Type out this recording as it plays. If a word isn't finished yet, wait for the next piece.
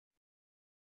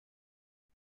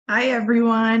Hi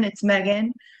everyone, it's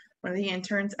Megan, one of the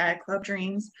interns at Club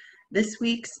Dreams. This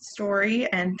week's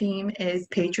story and theme is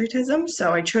patriotism,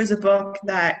 so I chose a book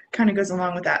that kind of goes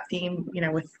along with that theme,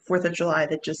 with 4th of July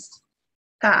that just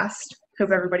passed.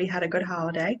 Hope everybody had a good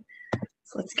holiday.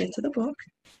 So let's get to the book.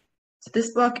 So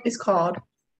this book is called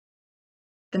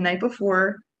The Night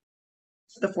Before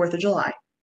the 4th of July.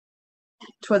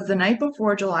 'Twas the night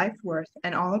before July 4th,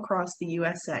 and all across the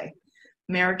USA,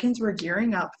 Americans were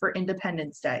gearing up for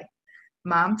Independence Day.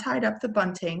 Mom tied up the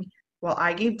bunting while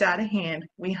I gave Dad a hand.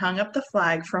 We hung up the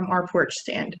flag from our porch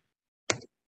stand.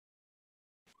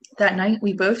 That night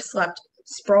we both slept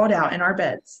sprawled out in our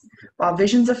beds, while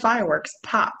visions of fireworks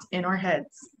popped in our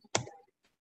heads.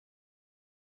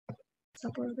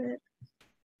 Up a little bit.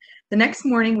 The next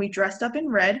morning we dressed up in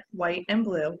red, white, and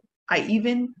blue. I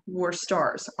even wore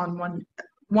stars on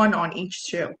one on each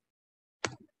shoe.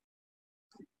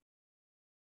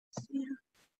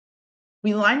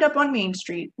 We lined up on Main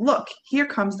Street. Look, here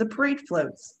comes the parade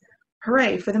floats.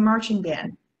 Hooray for the marching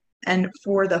band and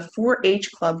for the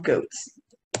 4-H club goats.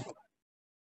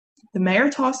 The mayor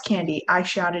tossed candy. I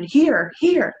shouted, "Here,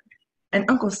 here!" And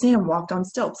Uncle Sam walked on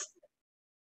stilts,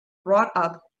 brought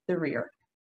up the rear.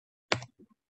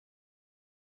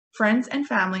 Friends and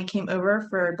family came over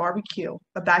for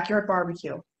a backyard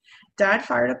barbecue. Dad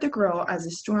fired up the grill as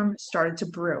the storm started to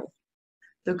brew.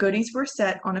 The goodies were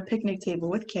set on a picnic table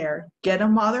with care. Get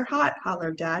 'em while they're hot,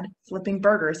 hollered Dad, flipping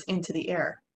burgers into the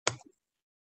air.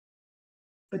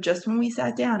 But just when we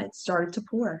sat down, it started to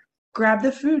pour. Grab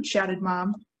the food, shouted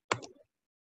Mom.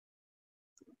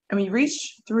 And we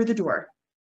reached through the door.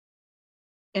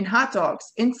 In hot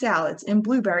dogs, in salads, in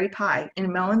blueberry pie,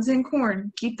 in melons and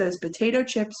corn, keep those potato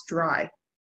chips dry.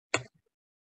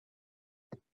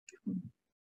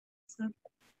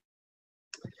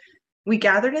 We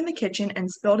gathered in the kitchen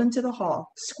and spilled into the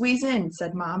hall. Squeeze in,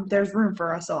 said Mom. There's room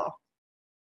for us all.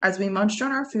 As we munched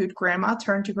on our food, Grandma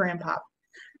turned to Grandpa.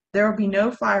 There will be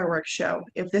no fireworks show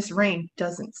if this rain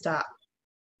doesn't stop.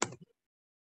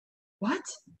 What?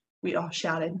 We all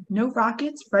shouted. No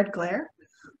rockets, red glare?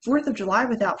 4th of July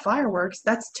without fireworks?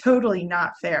 That's totally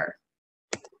not fair.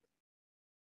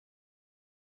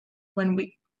 When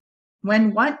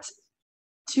what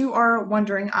to our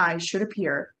wondering eyes should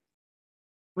appear,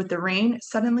 with the rain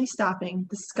suddenly stopping,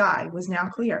 the sky was now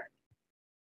clear.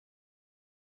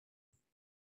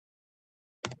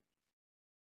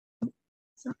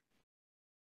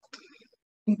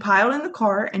 We piled in the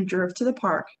car and drove to the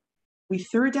park. We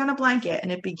threw down a blanket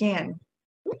and it began.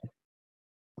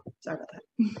 Sorry about that.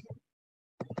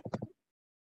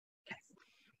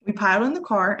 We piled in the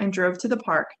car and drove to the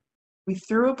park. We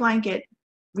threw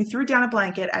down a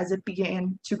blanket as it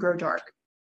began to grow dark.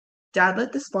 Dad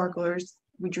lit the sparklers.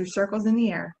 We drew circles in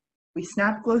the air. We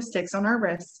snapped glow sticks on our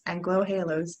wrists and glow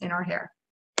halos in our hair.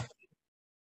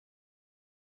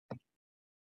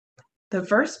 The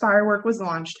first firework was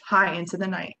launched high into the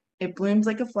night. It bloomed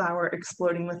like a flower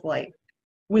exploding with light.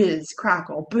 Whiz,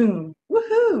 crackle, boom,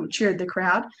 woohoo, cheered the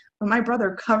crowd, but my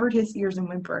brother covered his ears and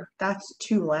whimpered, "That's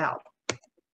too loud."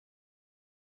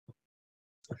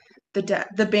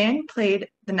 The band played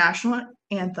the national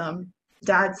anthem.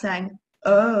 Dad sang,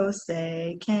 "Oh,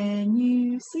 say, can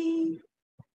you see?"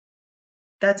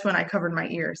 That's when I covered my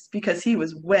ears, because he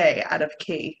was way out of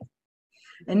key.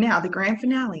 And now the grand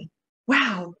finale.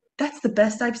 Wow, that's the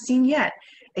best I've seen yet.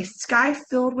 A sky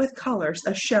filled with colors,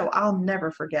 a show I'll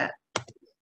never forget.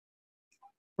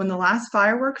 When the last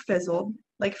firework fizzled,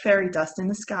 like fairy dust in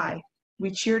the sky, we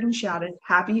cheered and shouted,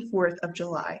 "Happy 4th of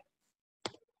July."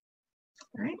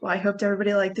 All right, well, I hope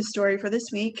everybody liked the story for this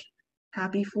week.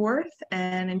 Happy 4th,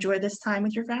 and enjoy this time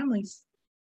with your families.